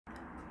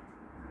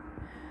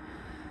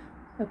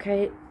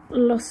Okay,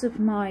 loss of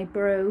my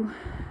bro.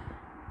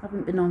 I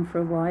haven't been on for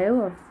a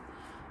while. I've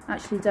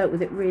actually dealt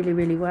with it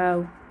really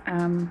well.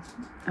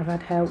 I've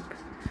had help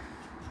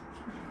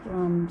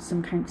from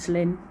some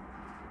counselling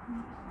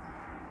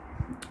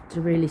to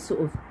really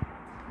sort of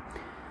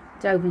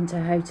delve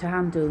into how to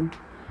handle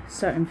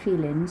certain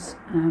feelings.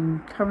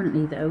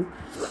 Currently though,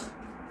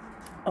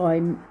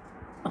 I'm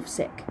off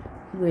sick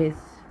with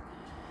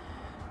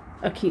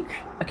acute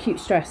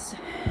stress.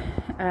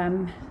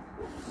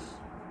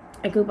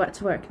 I go back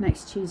to work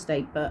next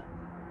Tuesday, but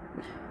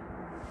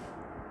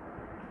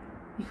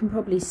you can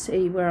probably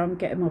see where I'm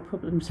getting my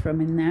problems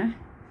from in there.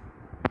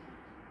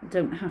 I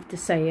don't have to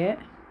say it.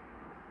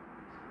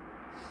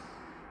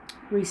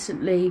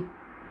 Recently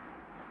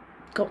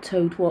got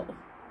told what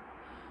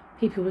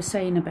people were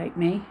saying about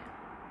me,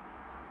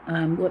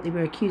 what they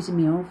were accusing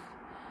me of,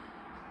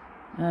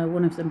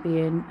 one of them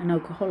being an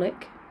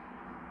alcoholic.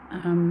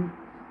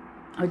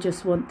 I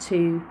just want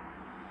to,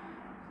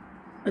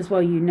 as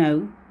well you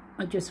know,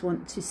 I just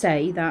want to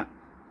say that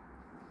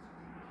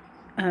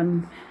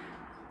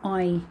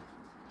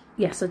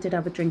yes, I did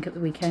have a drink at the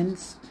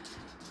weekends,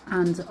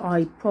 and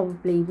I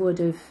probably would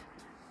have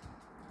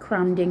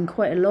crammed in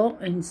quite a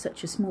lot in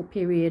such a small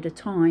period of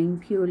time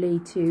purely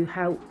to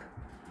help,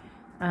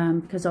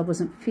 because I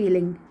wasn't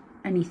feeling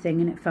anything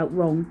and it felt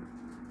wrong,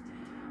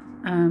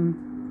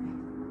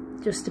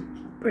 just to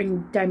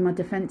bring down my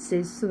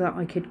defences so that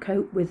I could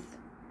cope with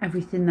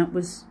everything that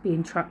was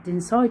being trapped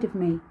inside of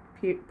me,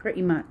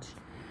 pretty much.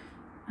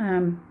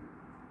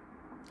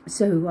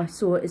 So I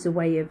saw it as a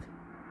way of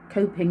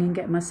coping and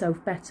getting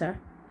myself better.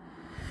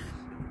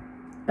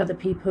 Other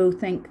people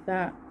think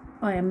that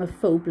I am a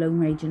full-blown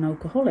raging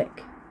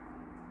alcoholic.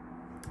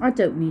 I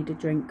don't need a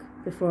drink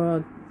before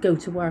I go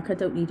to work. I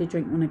don't need a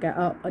drink when I get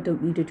up. I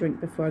don't need a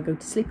drink before I go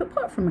to sleep,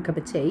 apart from a cup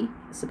of tea.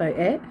 That's about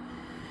it.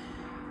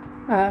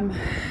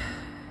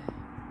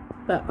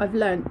 But I've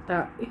learnt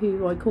that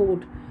who I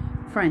called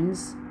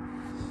friends,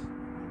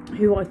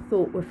 who I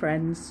thought were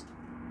friends,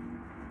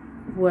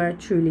 were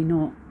truly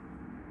not.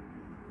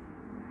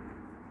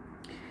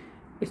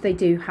 If they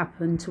do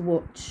happen to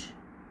watch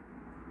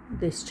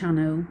this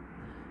channel,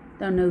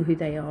 they'll know who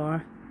they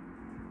are.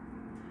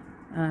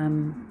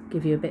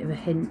 Give you a bit of a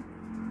hint.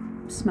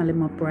 Smelling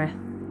my breath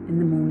in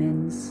the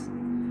mornings,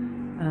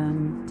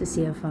 to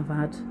see if I've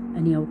had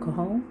any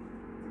alcohol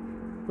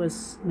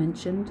was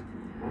mentioned.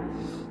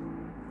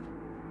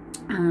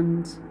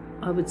 And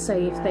I would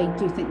say if they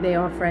do think they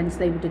are friends,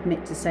 they would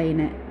admit to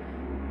saying it.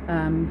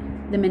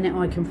 The minute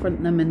I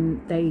confront them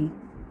and they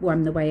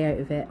worm the way out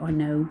of it, I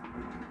know.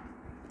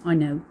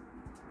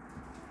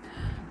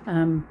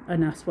 And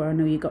that's where I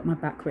know you got my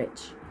back,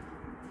 Rich.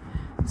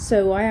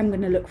 So I am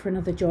going to look for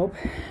another job,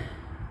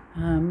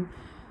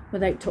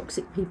 without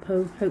toxic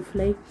people,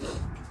 hopefully.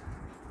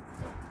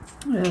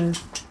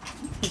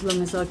 As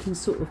long as I can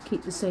sort of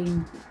keep the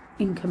same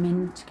income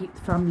in to keep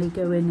the family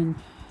going and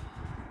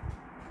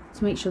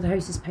to make sure the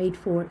house is paid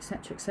for,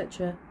 etc,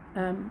 etc,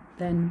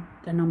 then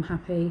I'm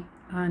happy.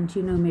 And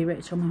you know me,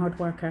 Rich, I'm a hard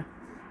worker.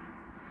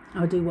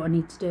 I'll do what I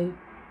need to do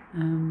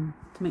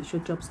to make sure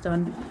the job's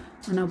done,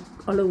 and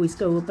I'll always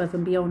go above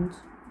and beyond.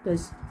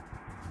 It's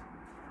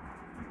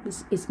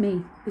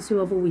me. It's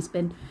who I've always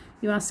been.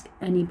 You ask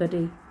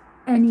anybody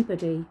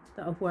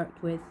that I've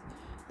worked with,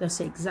 they'll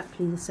say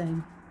exactly the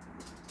same.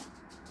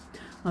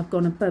 I've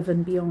gone above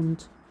and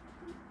beyond,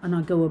 and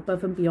I go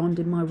above and beyond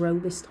in my role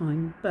this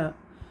time, but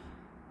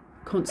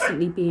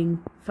constantly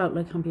felt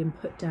like I'm being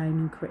put down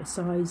and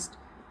criticised,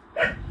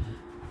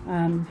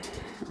 and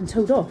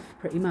told off,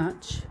 pretty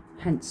much.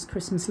 Hence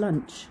Christmas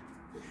lunch.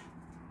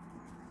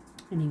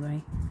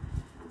 Anyway,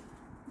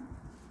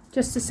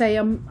 just to say,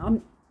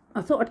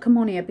 I thought I'd come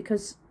on here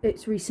because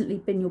it's recently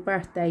been your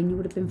birthday and you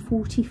would have been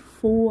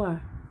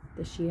 44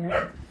 this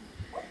year.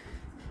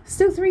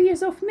 Still 3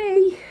 years off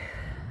me,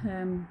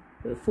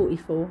 but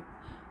 44.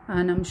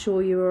 And I'm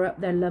sure you were up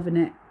there loving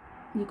it.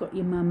 You got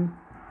your mum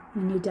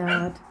and your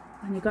dad,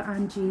 and you got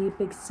Angie, your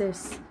big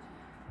sis.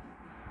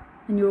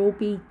 And you'll all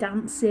be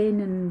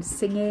dancing and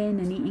singing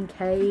and eating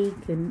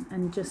cake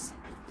and just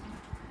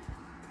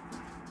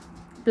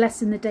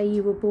blessing the day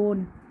you were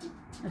born.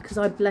 Because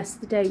I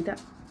blessed the day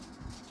that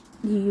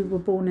you were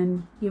born,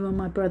 and you were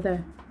my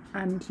brother,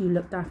 and you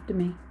looked after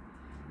me,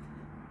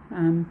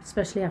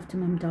 especially after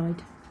Mum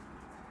died,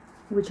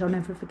 which I'll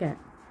never forget.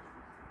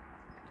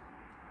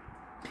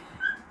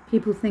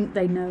 People think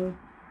they know,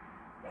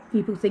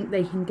 people think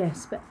they can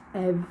guess, but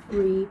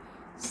every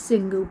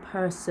single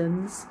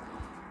person's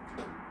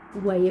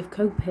way of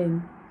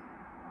coping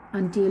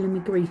and dealing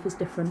with grief is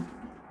different.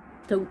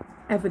 Don't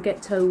ever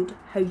get told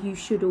how you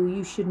should or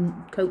you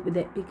shouldn't cope with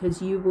it,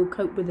 because you will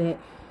cope with it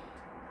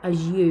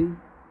as you,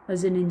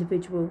 as an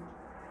individual,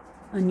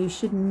 and you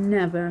should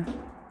never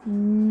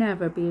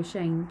be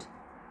ashamed.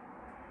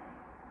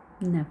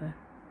 Never.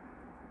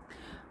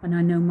 And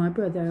I know my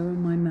brother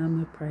and my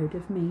mum are proud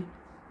of me.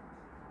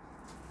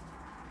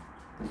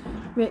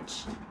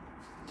 Rich,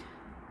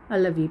 I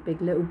love you,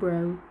 big little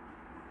bro,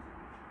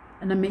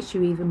 and I miss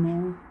you even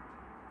more.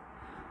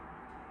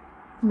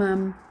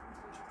 Mum,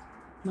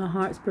 My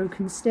heart's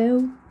broken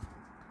still,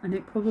 and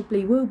it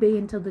probably will be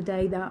until the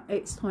day that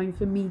it's time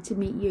for me to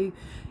meet you.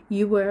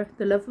 You were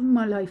the love of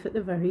my life at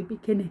the very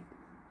beginning.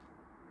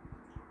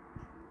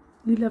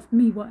 You loved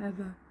me,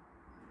 whatever.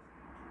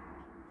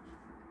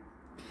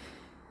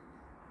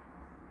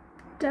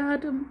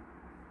 Dad,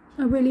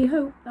 I really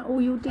hope that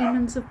all your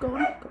demons have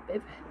gone. Got a bit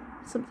of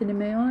something in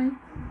my eye.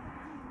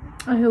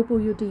 I hope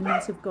all your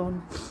demons have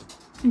gone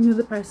and you're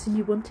the person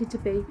you wanted to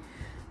be.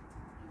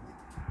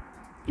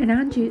 And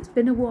Angie, it's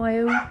been a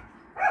while.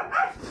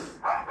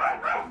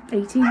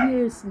 18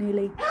 years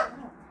nearly.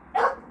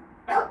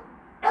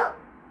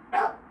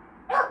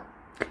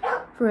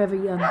 Forever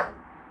young.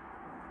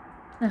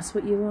 That's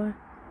what you are.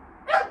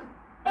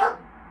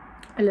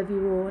 I love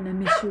you all and I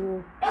miss you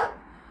all.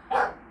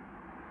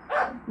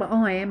 But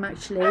I am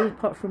actually,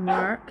 apart from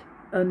work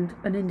and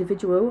an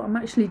individual, I'm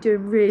actually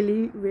doing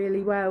really,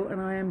 really well, and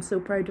I am so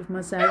proud of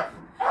myself.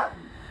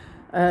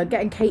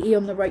 Getting Katie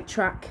on the right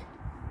track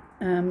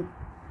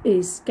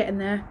is getting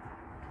there.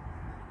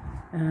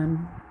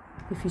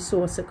 If you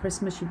saw us at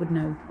Christmas, you would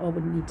know. I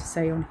wouldn't need to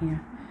say on here.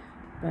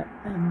 But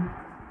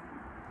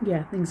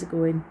yeah, things are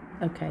going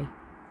okay.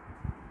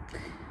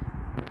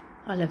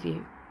 I love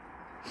you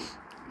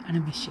and I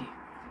miss you.